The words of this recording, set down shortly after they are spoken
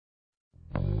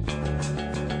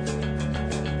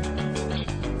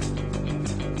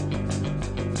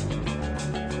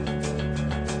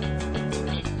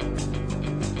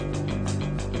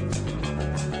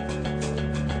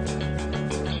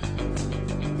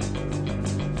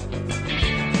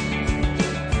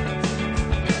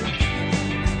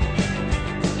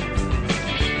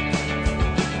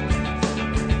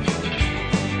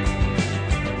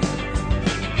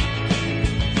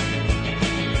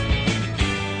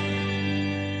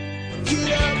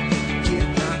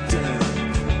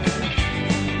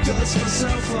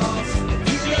off,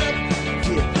 get up,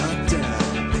 get knocked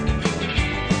down,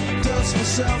 dust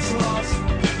myself off,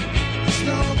 as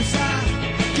long as I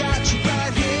got you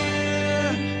right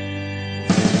here.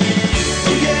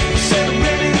 Oh yeah, you said I'm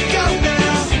ready to go now.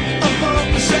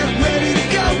 I said I'm ready to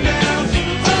go now.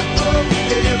 Uh-oh,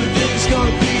 everything's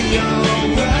gonna be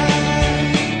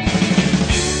alright.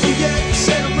 Oh yeah, you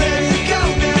said I'm ready to go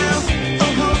now.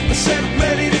 I said I'm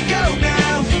ready to go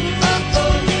now.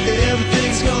 Uh-oh,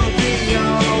 everything's gonna be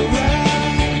alright.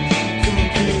 Gonna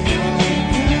be alright.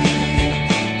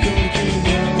 Gonna be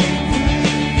alright.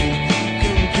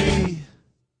 Gonna be.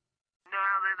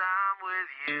 Now that I'm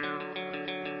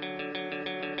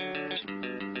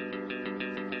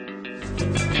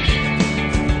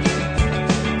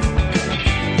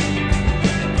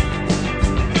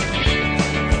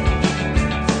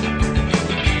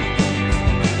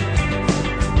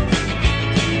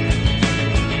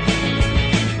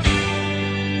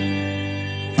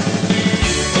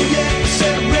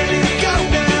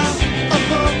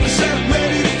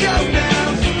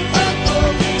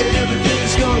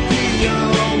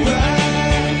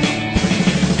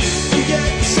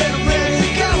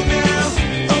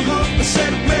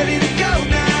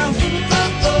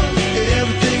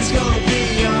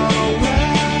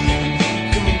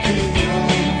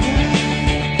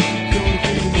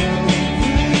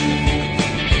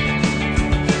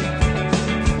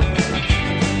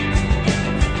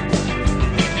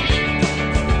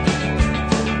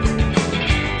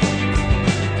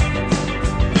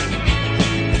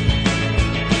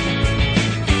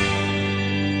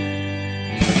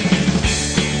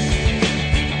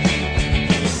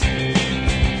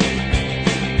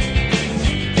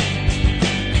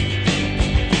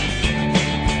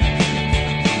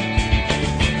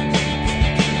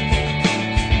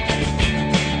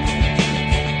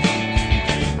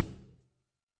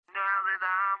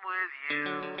with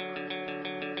you.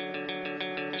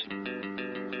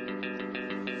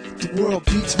 The world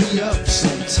beats me up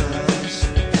sometimes.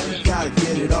 Gotta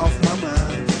get it off my